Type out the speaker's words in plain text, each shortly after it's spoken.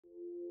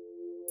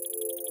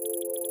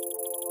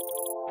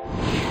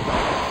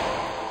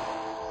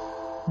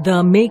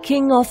The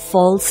making of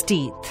false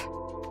teeth.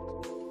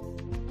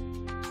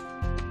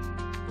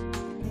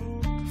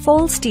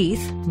 False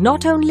teeth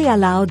not only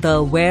allow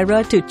the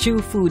wearer to chew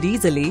food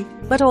easily,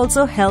 but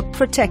also help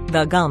protect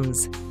the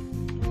gums.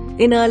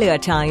 In earlier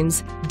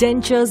times,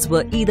 dentures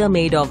were either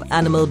made of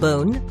animal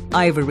bone,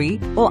 ivory,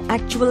 or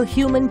actual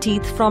human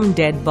teeth from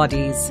dead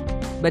bodies.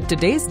 But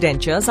today's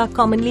dentures are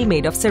commonly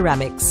made of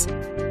ceramics.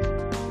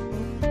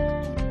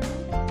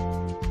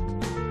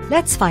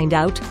 Let's find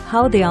out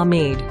how they are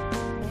made.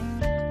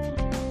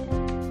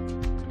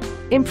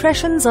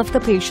 Impressions of the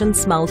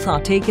patient's mouth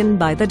are taken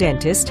by the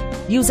dentist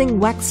using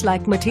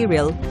wax-like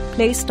material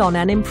placed on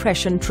an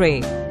impression tray.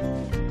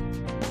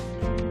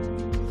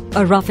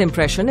 A rough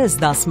impression is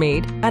thus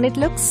made and it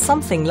looks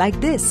something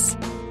like this.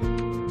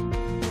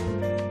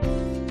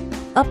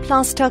 A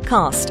plaster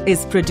cast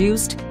is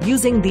produced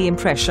using the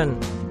impression.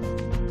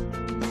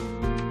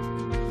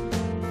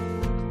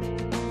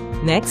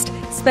 Next,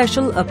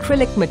 special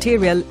acrylic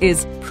material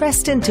is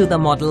pressed into the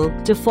model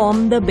to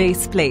form the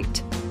base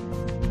plate.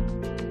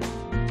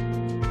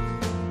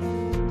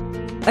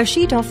 A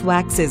sheet of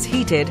wax is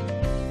heated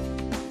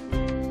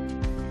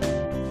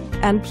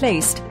and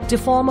placed to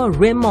form a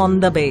rim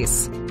on the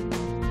base.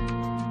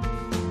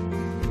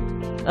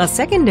 A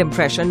second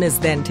impression is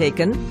then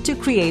taken to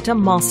create a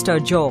master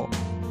jaw.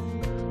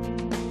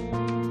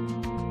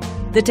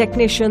 The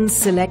technicians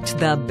select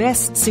the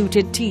best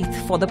suited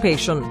teeth for the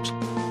patient.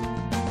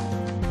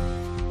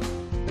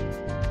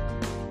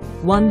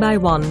 One by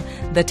one,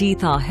 the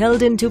teeth are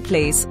held into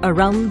place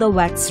around the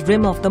wax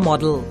rim of the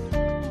model.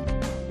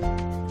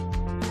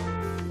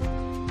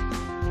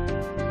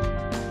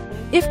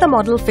 If the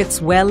model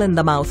fits well in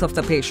the mouth of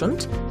the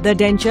patient, the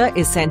denture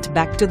is sent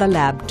back to the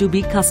lab to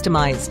be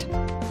customized.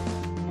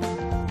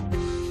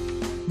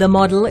 The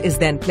model is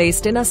then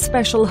placed in a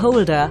special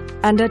holder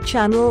and a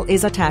channel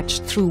is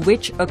attached through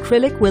which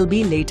acrylic will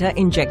be later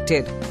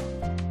injected.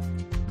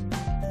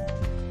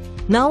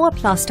 Now a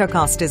plaster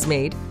cast is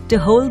made to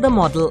hold the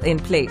model in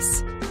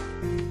place.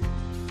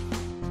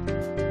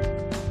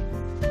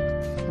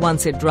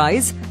 Once it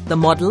dries, the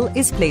model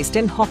is placed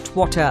in hot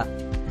water.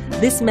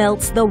 This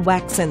melts the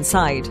wax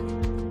inside.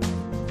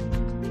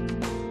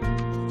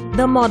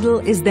 The model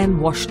is then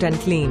washed and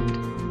cleaned.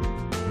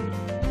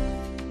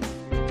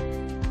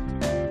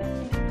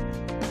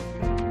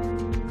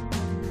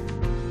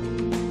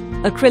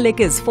 Acrylic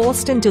is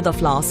forced into the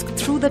flask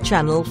through the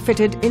channel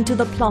fitted into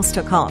the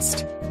plaster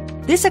cast.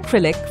 This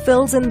acrylic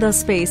fills in the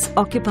space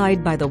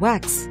occupied by the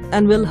wax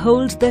and will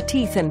hold the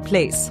teeth in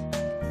place.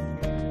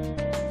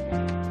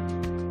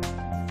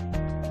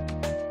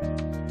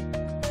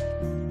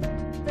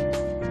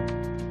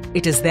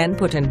 It is then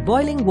put in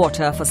boiling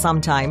water for some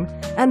time,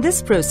 and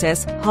this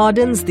process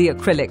hardens the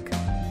acrylic.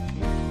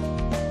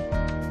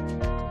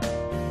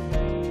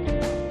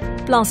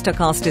 Plaster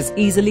cast is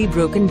easily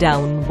broken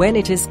down when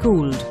it is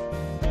cooled.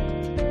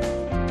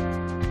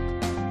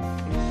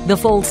 The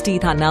false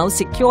teeth are now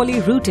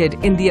securely rooted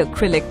in the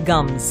acrylic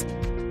gums.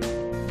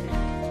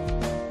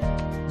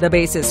 The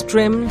base is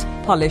trimmed,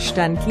 polished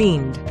and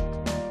cleaned.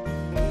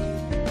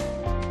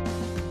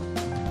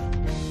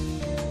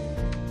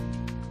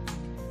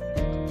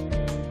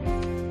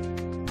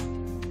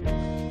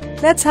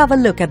 Let's have a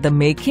look at the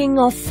making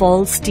of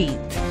false teeth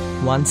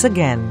once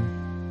again.